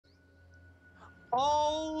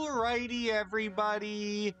Alrighty,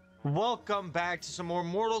 everybody. Welcome back to some more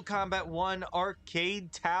Mortal Kombat 1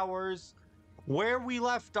 Arcade Towers. Where we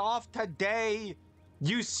left off today,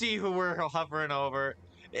 you see who we're hovering over.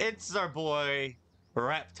 It's our boy,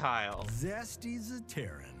 Reptile. Zesty's a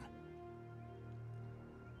Terran.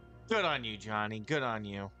 Good on you, Johnny. Good on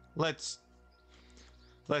you. Let's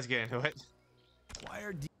get into it. Why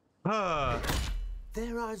are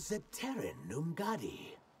There are Zepteran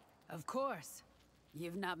Numgadi. Of course.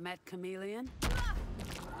 You've not met Chameleon?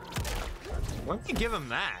 Why don't you give him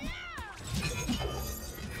that?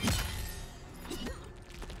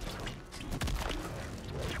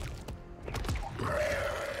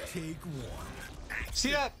 Take one.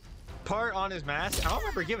 See that part on his mask? I don't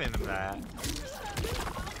remember giving him that.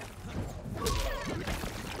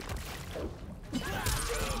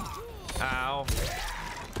 Ow.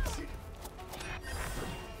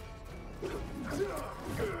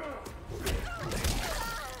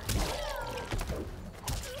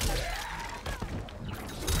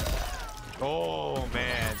 Oh,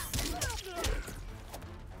 man.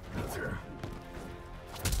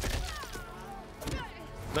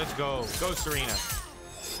 Let's go. Go, Serena.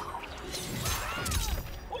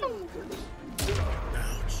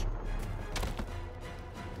 Ouch.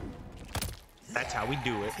 That's how we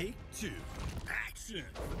do it. Take two. Action.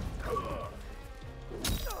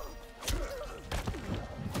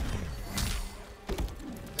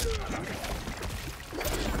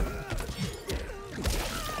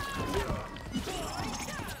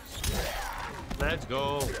 Let's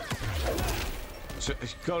go.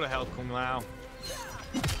 Go to hell, Kung Lao.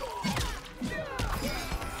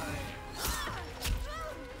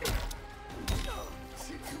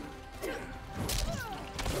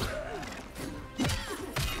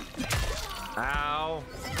 Ow.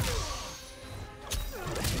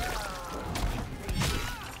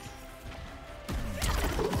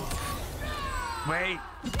 Wait.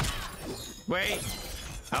 Wait.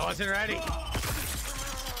 I wasn't ready.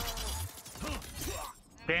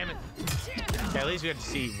 Damn it. Okay, at least we have to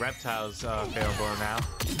see Reptile's fail blow now.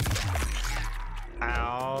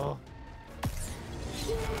 Ow.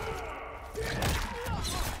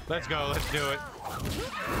 Let's go. Let's do it.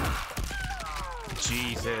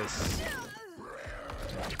 Jesus.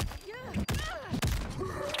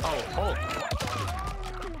 Oh, hold.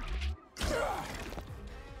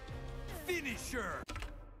 Finisher.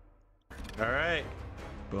 All right.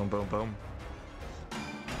 Boom, boom, boom.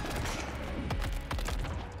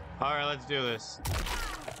 All right, let's do this.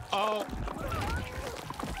 Oh.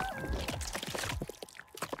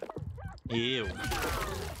 Ew.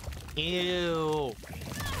 Ew.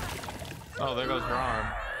 Oh, there goes her arm.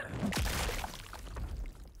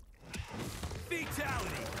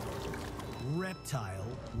 Fatality. Reptile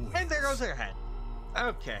wins. And there goes her head.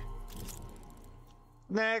 Okay.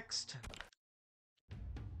 Next.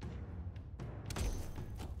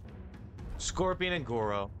 Scorpion and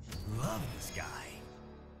Goro. Love this guy.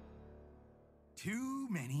 Too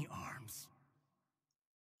many arms.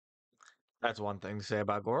 That's one thing to say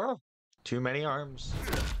about Goro. Too many arms.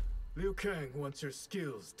 Liu Kang wants your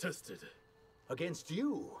skills tested. Against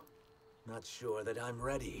you? Not sure that I'm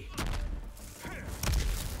ready.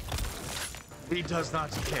 He does not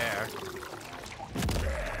care.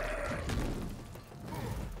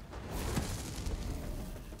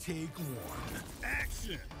 Take one.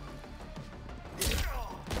 Action.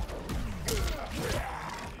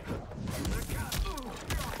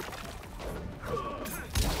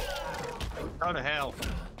 Go to hell.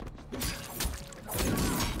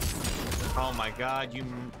 Oh my god, you...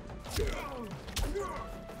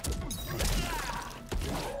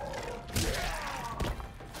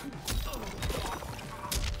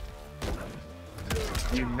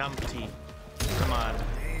 You numpty. Come on.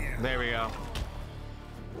 There we go.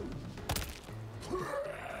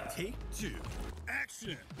 Take two.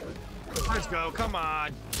 Action. Let's go, come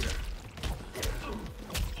on.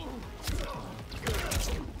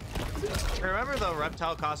 Remember the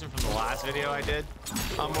reptile costume from the last video I did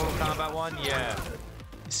on Mortal Kombat 1? Yeah.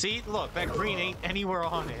 See, look, that green ain't anywhere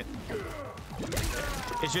on it.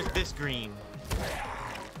 It's just this green.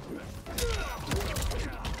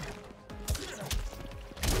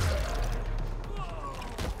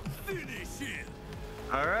 Finish him.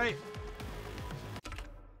 All right.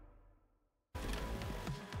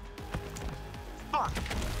 Fuck.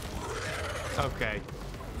 Okay.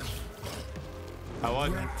 I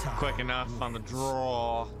wasn't quick enough on the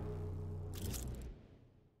draw.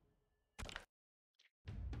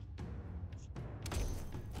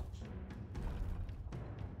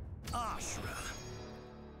 Ashra.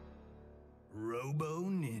 Robo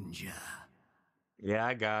Ninja. Yeah,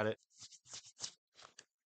 I got it.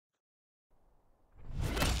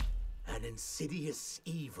 An insidious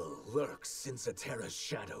evil lurks in Zaterra's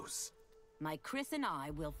shadows. My Chris and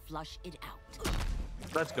I will flush it out.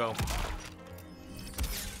 Let's go.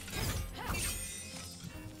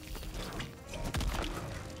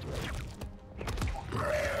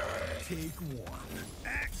 Take one.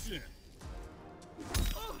 Action!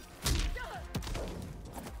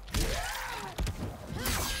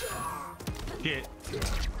 Shit.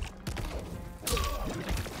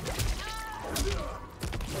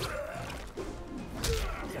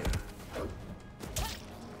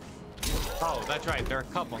 Oh, that's right. There are a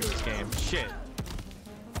couple in this game. Shit.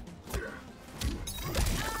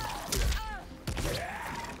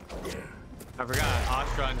 I forgot.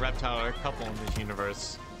 Astra and Reptile are a couple in this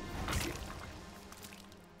universe.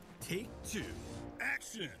 Take two.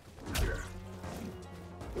 Action!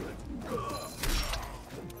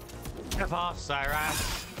 F off, Cyrus.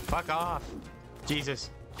 Fuck off. Jesus.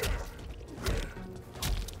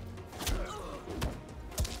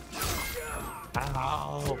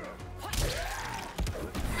 Ow.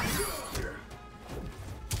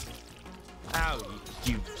 Ow,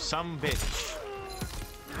 you some bitch.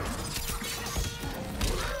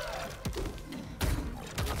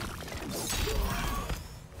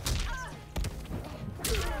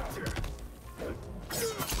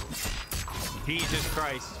 Jesus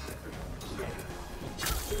Christ.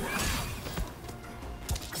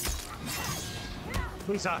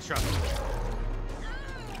 Please, Astra.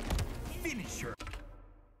 Finish her.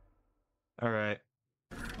 All right.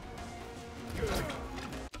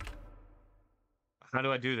 How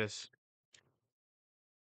do I do this?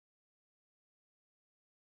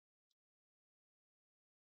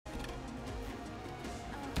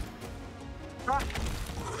 Ah.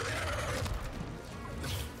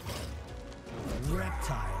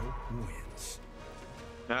 Reptile wins.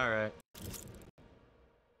 All right.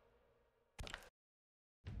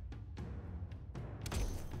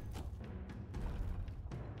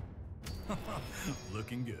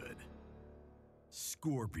 Looking good.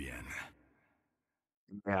 Scorpion.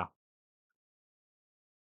 Yeah.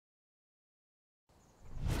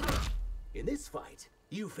 In this fight,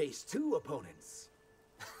 you face two opponents.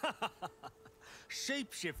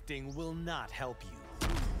 Shapeshifting will not help you.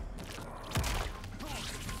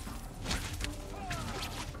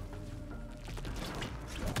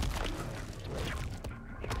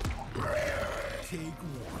 Take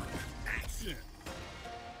one. Action.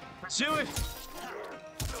 Do it.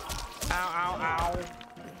 Ow, ow, ow.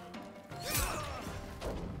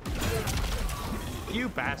 You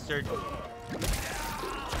bastard.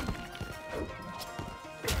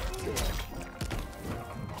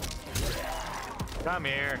 Come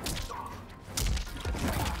here.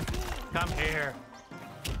 Come here.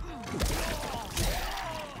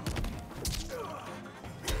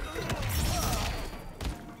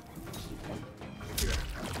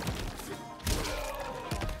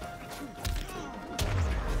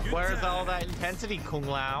 Where's all that intensity, Kung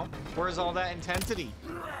Lao? Where's all that intensity?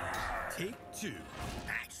 Take two.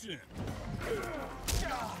 Action.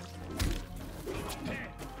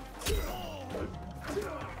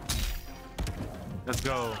 Let's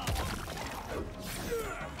go.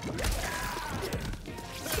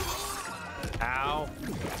 Ow.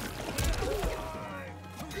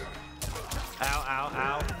 Ow, ow,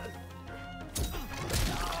 ow.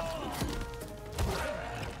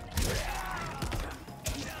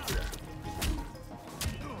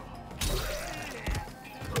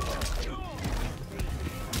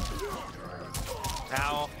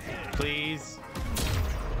 Ow, please.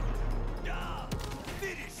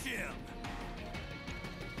 Finish him.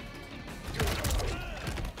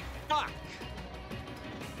 Fuck.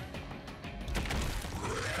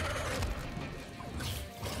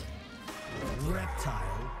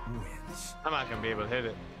 Reptile wins. I'm not gonna be able to hit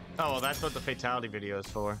it. Oh, well, that's what the fatality video is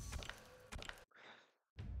for.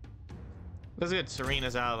 Let's get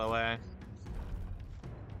Serena's out of the way.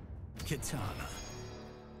 Katana.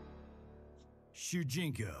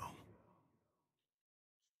 Shujinko.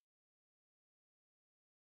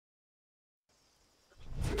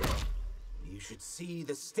 You should see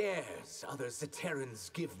the stares other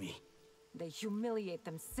Zaterrans give me. They humiliate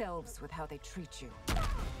themselves with how they treat you.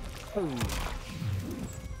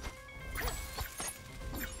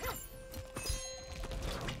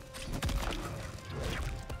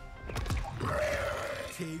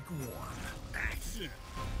 Take one. Action.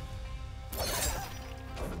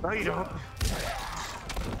 No, you don't.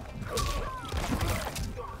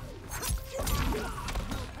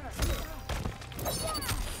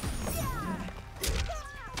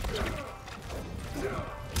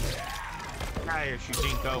 Here,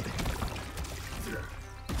 Shujinko.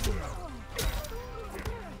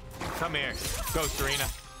 Come here. Go, Serena.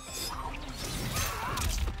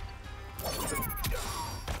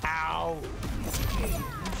 Ow.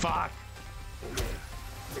 Fuck.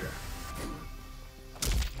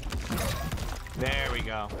 There we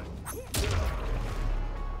go.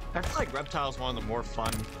 I feel like Reptile's one of the more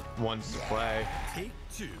fun ones to play. Take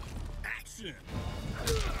 2. Action.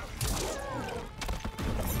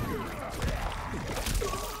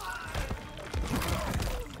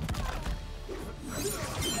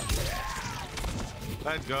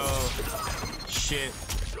 Let's go. Shit.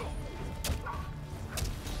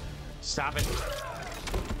 Stop it.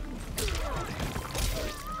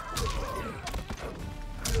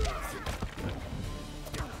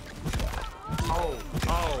 Oh,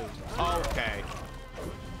 okay.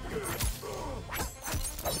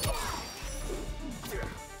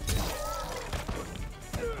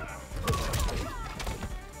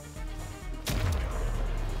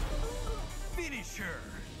 Finisher.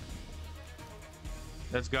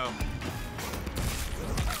 Let's go.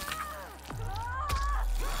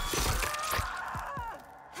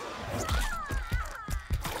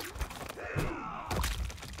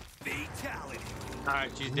 Fatality. All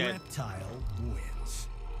right, she's dead. Reptile wins.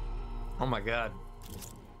 Oh my god.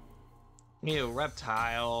 Ew,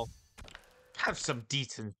 Reptile. Have some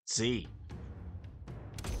decency.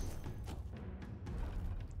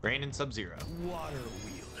 Rain and Sub-Zero. Water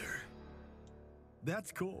wielder.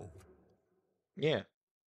 That's cold. Yeah,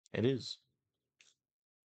 it is.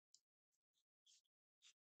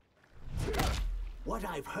 What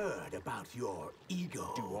I've heard about your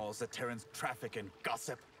ego. Do all Zaterrans traffic in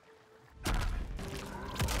gossip?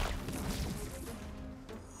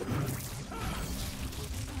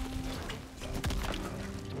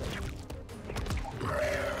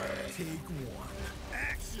 Take 1.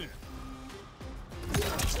 Action.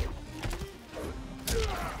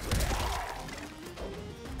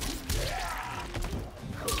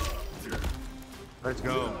 Let's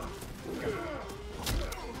go.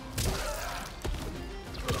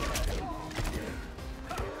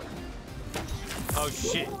 Oh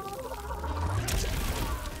shit.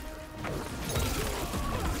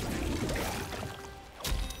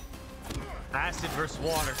 Acid versus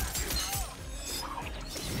water.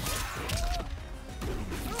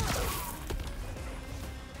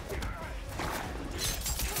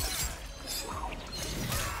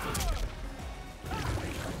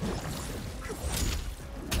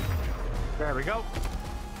 There we go.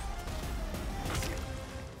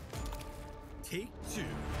 Take 2.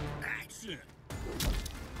 Action.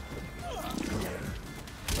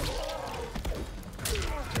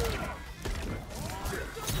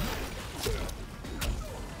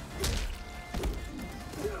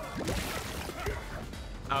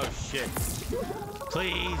 Oh shit.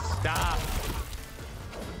 Please stop.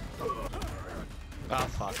 Oh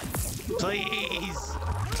fuck. Please.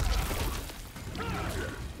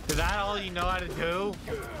 Is that all you know how to do?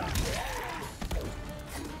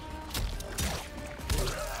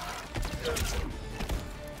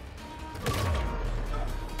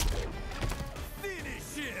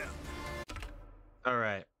 Finish him. All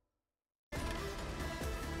right.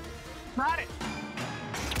 Got it.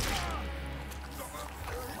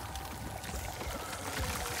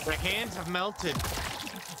 My hands have melted.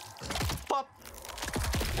 Pop.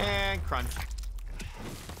 And crunch.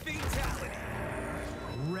 Fatality.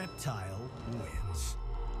 Reptile wins.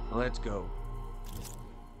 Let's go.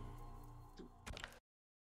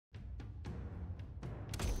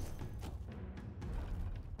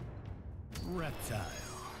 Reptile.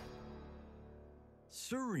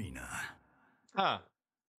 Serena. Huh.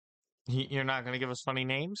 You're not gonna give us funny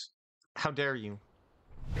names? How dare you?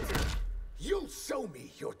 You'll show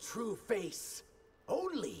me your true face.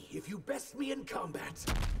 Only if you best me in combat.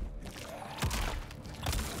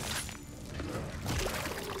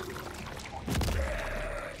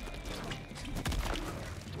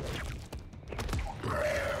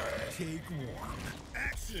 Take 1.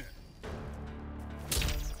 Action.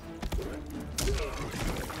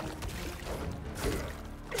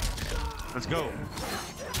 Let's go.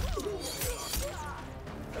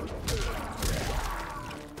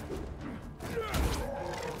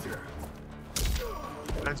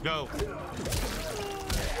 Let's go.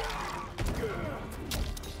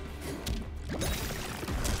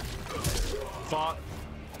 Fuck.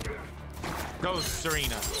 Go,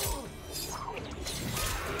 Serena.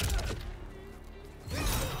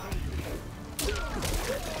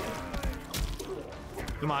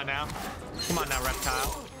 Come on now. Come on now,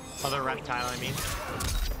 Reptile. Other Reptile, I mean.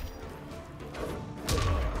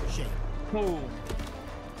 Shake. Ooh.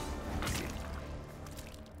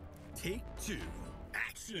 Take 2.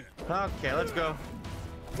 Action. Okay, let's go.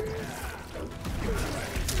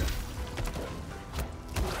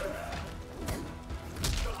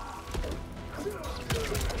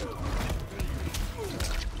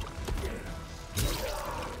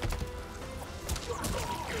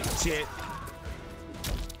 Shit.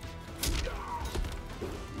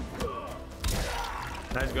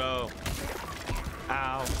 Let's go.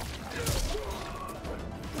 Ow.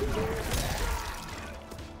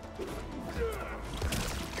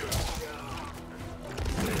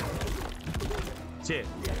 Shit.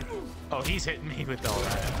 Oh, he's hitting me with all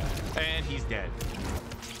that. And he's dead.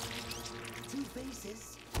 Two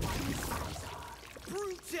faces.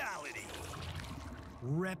 Brutality.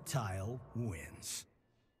 Reptile wins.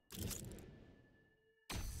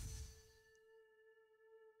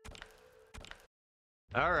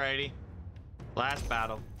 Alrighty. Last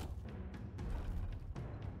battle.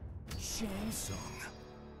 Shang Tsung,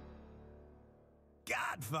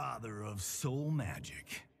 godfather of soul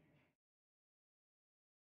magic.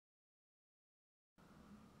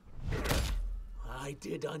 I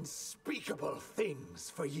did unspeakable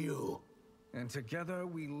things for you. And together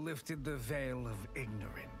we lifted the veil of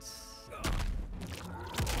ignorance.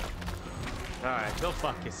 Alright, go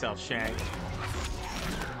fuck yourself, Shang.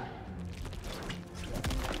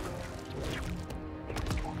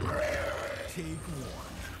 Take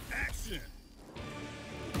one. Action.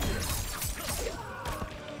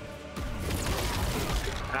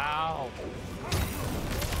 Ow.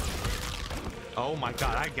 Oh my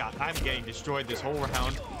god, I'm getting destroyed this whole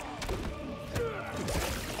round.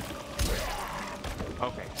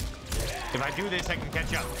 Okay. If I do this, I can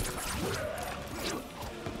catch up.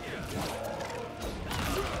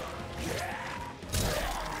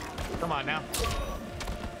 Come on now.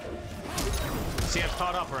 See, I've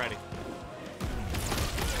caught up already.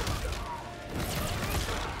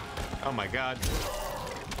 Oh my god.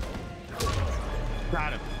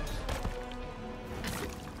 Got him.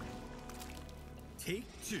 Take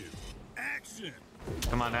two. Action.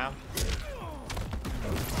 Come on now.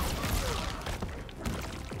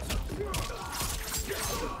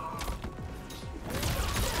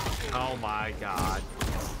 Oh my god.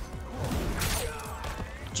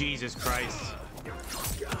 Jesus Christ.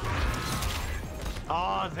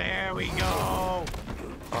 Oh, there we go.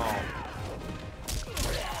 Oh.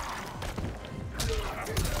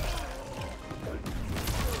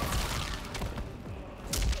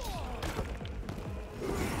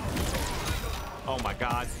 Oh my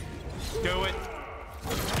god. Do it.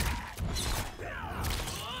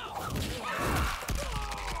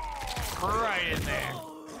 Right in there.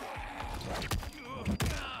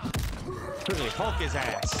 Really Hulk his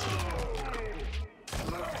ass.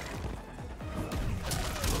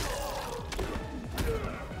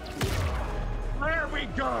 There we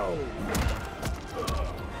go.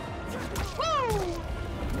 Woo!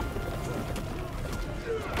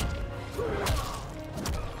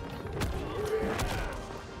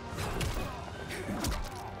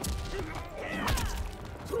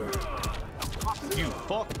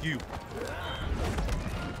 Fuck you.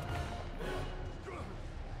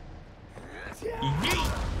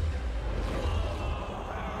 Yeet!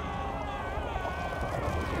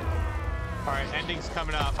 Alright, ending's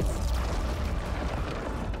coming up.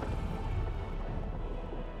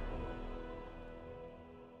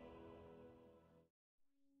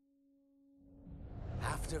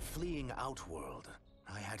 After fleeing Outworld,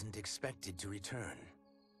 I hadn't expected to return.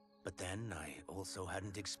 But then, I also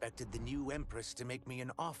hadn't expected the new Empress to make me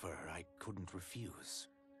an offer I couldn't refuse.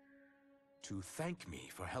 To thank me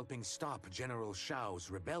for helping stop General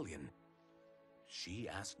Shao's rebellion, she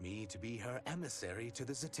asked me to be her emissary to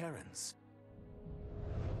the Zaterrans.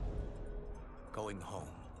 Going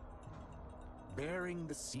home, bearing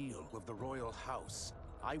the seal of the royal house,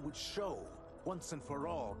 I would show, once and for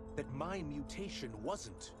all, that my mutation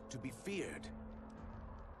wasn't to be feared.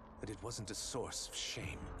 That it wasn't a source of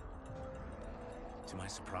shame. To my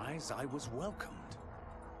surprise, I was welcomed.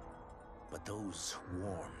 But those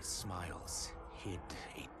warm smiles hid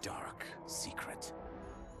a dark secret.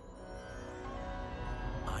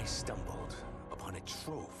 I stumbled upon a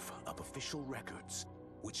trove of official records,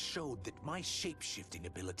 which showed that my shape-shifting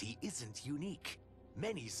ability isn't unique.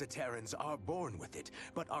 Many Zaterrans are born with it,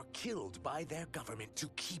 but are killed by their government to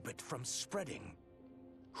keep it from spreading.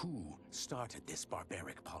 Who started this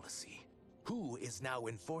barbaric policy? Who is now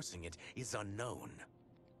enforcing it is unknown.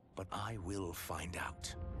 But I will find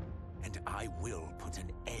out. And I will put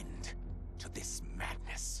an end to this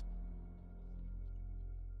madness.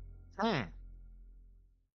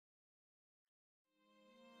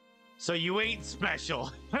 So you ain't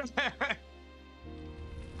special.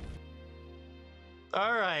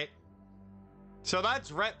 All right. So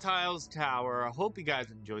that's Reptile's Tower. I hope you guys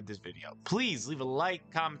enjoyed this video. Please leave a like,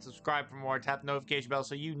 comment, subscribe for more. Tap the notification bell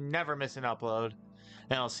so you never miss an upload.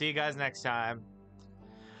 And I'll see you guys next time.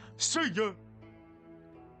 See ya!